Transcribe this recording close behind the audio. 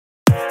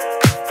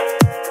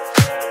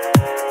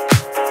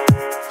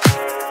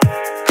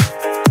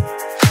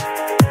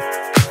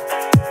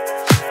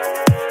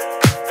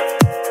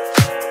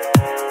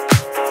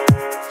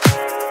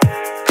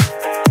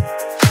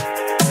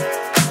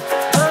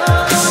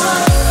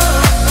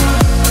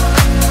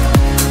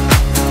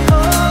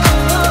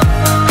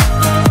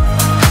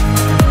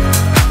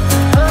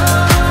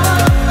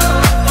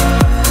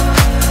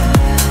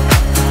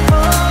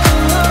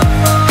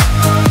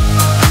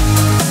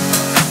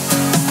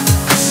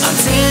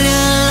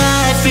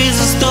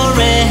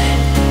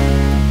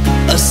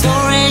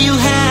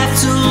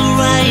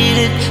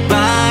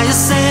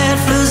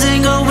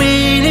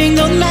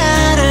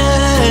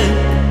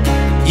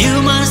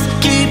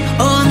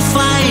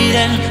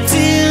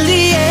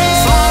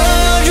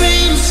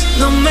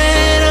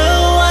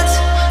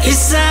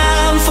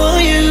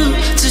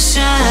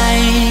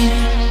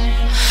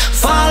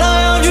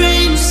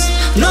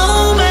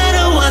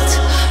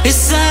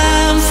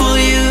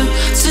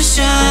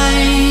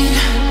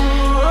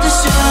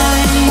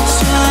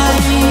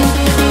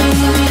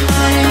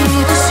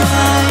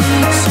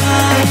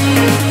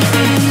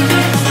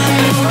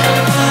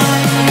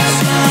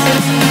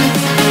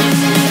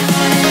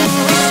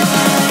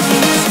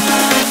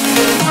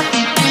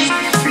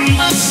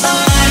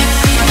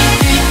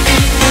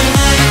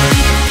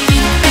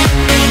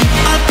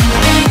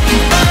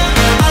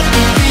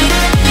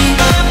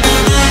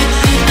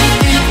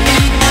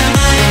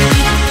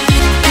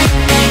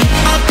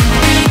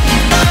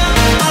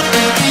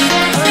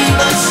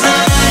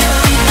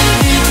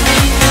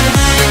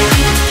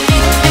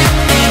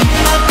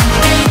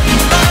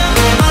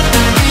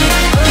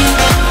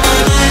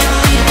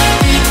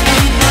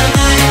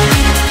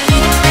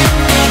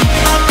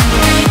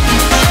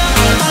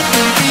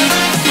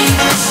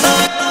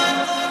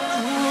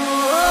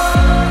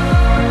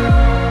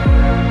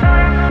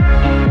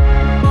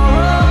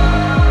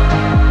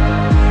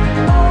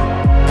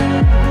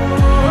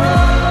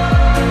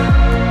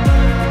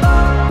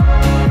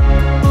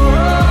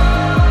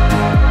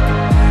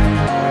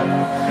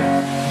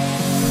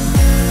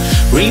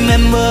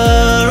Remember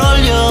all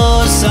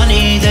your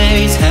sunny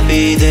days,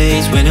 happy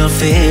days when you're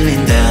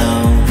feeling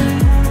down.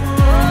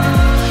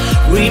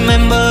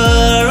 Remember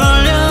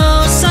all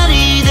your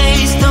sunny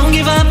days, don't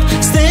give up,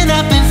 stand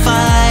up and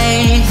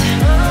fight.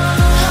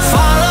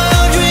 Follow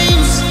your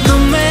dreams, no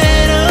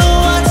matter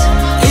what,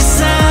 it's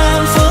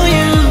time for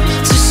you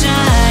to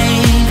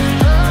shine.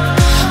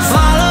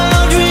 Follow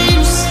your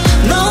dreams,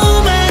 no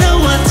matter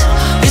what,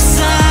 it's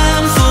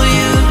time for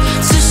you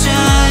to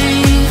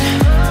shine.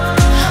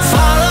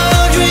 Follow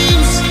your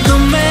dreams, no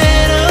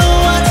matter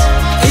what,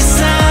 it's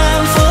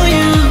time for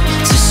you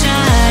to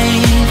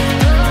shine.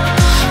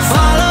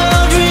 Follow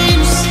your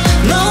dreams,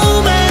 no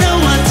matter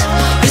what,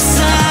 it's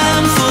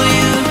time for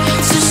you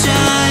to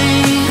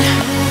shine.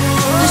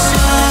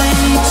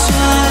 Shine,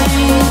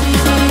 shine,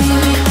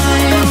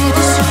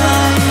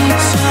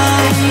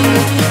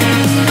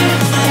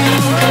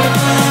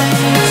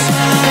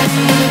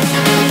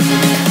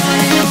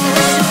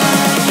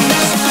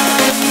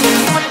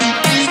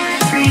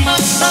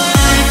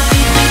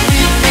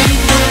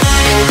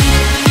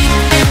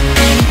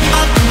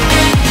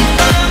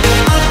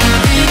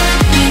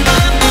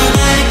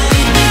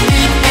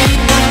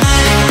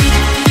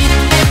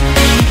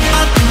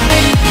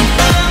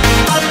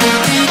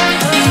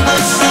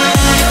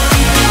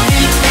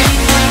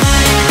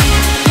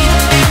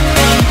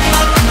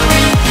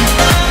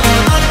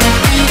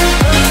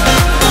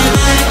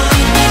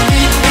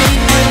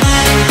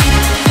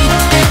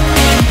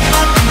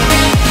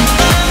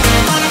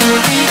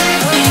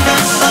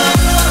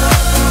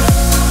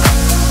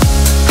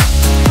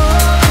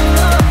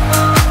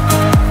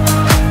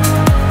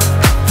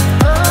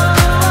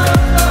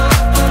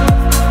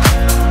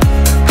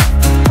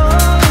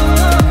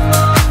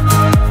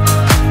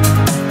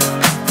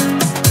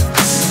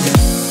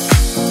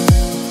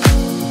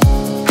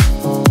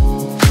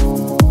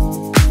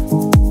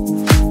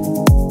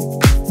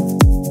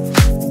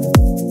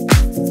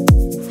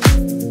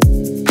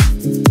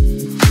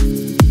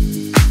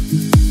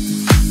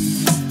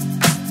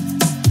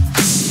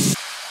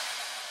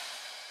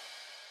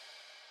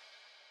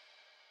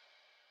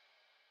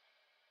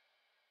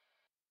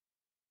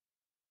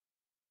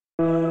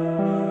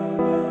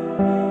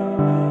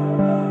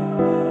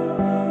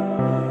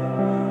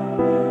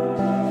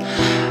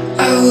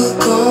 I will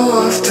go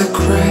off the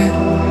grid,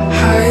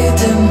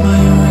 hide in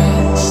my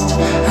wrist.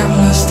 I've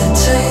lost the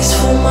taste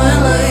for my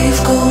life,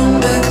 going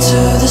back to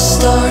the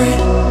start.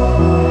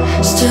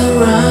 Still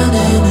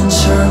running in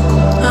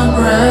circles,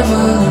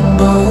 unraveling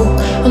bow.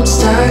 I'm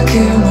stuck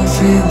in my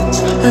feelings,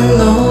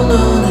 alone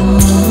on the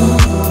moon.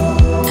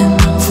 And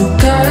I'm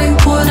forgetting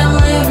what I'm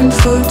living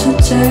for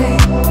today.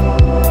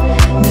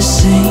 The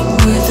same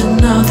with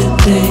another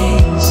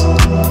days.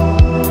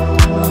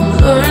 I'm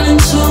learning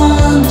to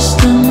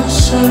understand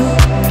myself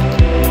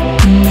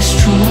in this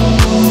strong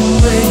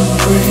way and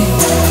break.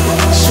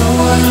 So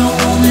I don't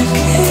wanna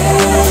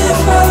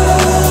give up.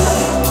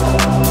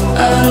 I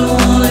don't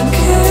wanna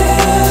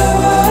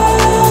give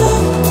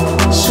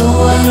up. So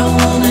I don't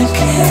wanna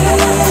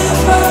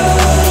give up.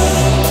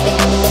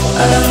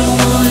 I don't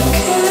wanna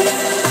give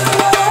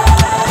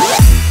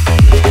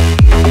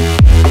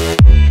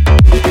up.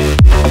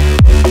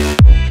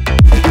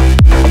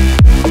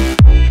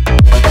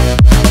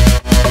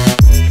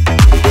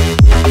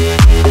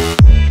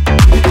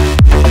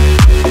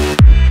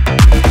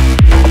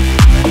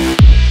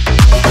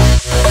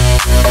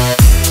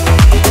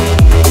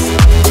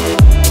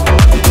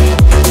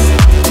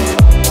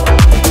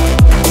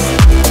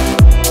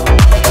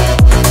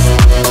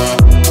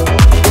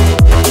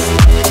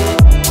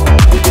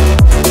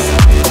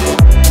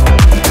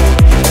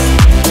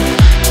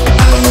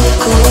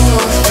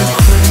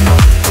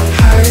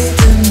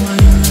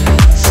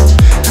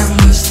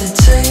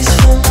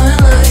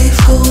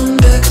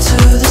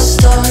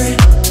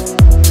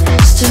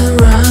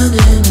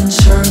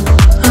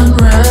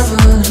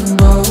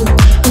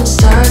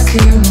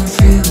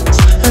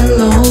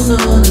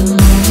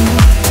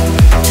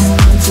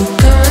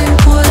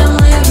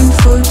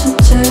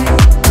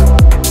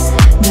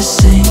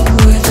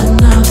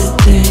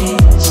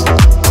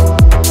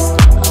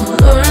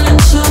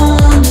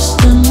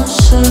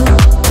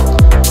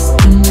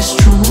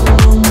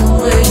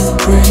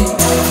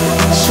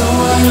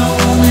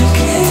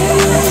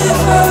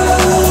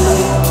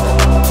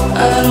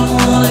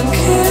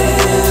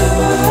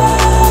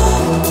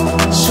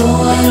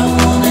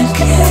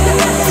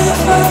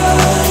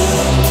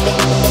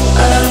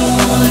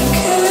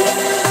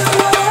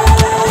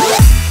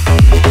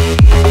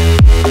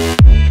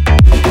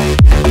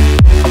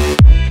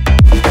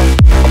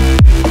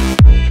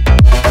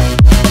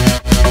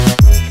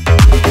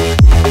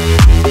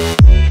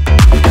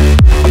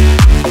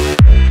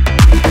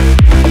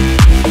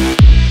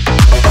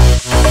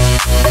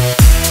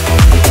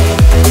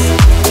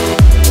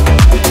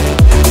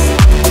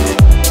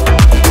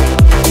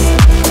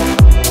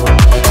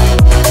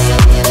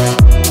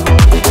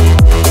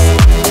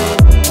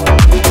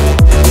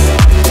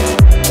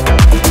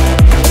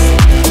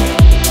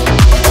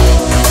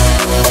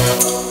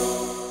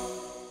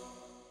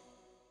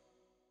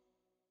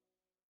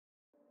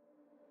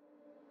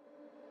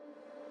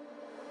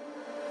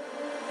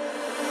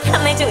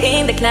 you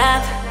in the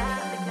club.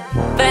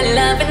 Fell in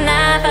love and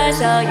never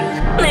saw you.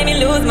 Made me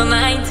lose my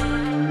mind.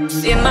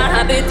 See my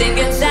heart beating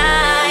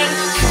inside.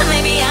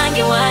 Maybe I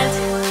get wild,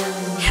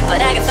 but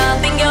I got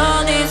something you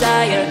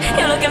desire.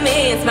 You look at me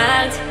and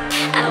smiled.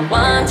 I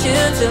want you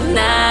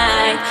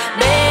tonight,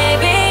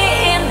 baby.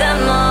 In the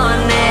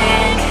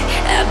morning,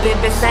 I'll be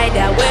beside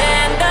you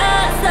when the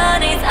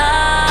sun is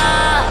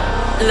up.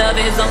 Love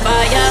is on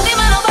fire.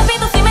 Dímelo,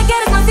 papito, si me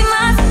quieres más y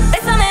más.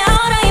 Bésame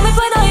ahora y me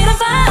puedo ir en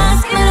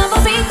paz. Dímelo,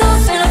 papito,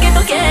 sé lo que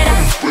tú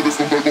quieras. Puedes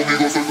contar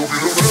conmigo, soy tu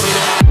vida.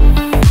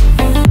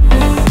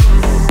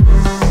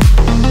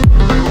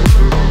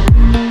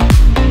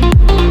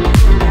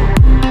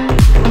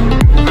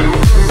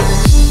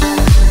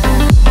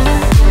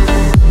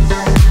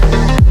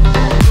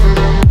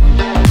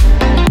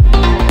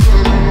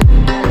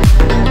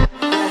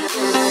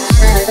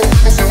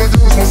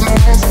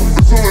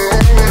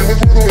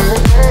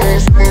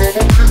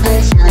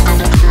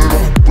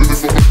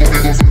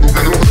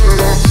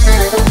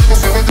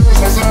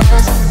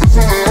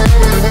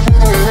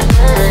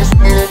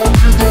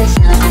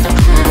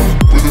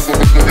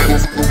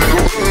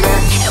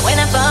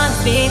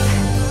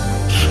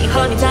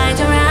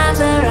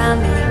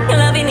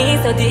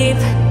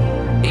 Deep.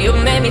 You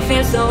made me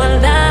feel so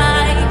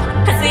alive.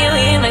 I see you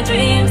in my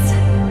dreams.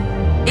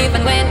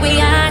 Even when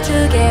we are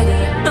together,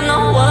 don't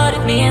know what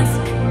it means.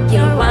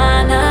 You're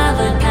one of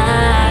a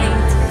kind.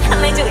 I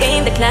met you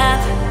in the club.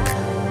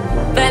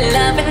 Fell in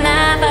love and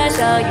never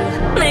saw you.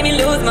 Made me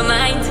lose my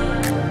mind.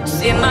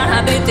 See my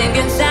heart beating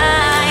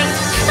inside.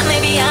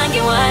 Maybe I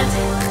get wild,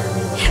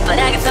 but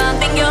I got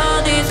something you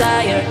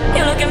desire.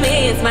 You look at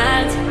me and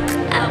smiled.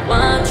 I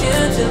want you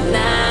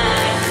tonight.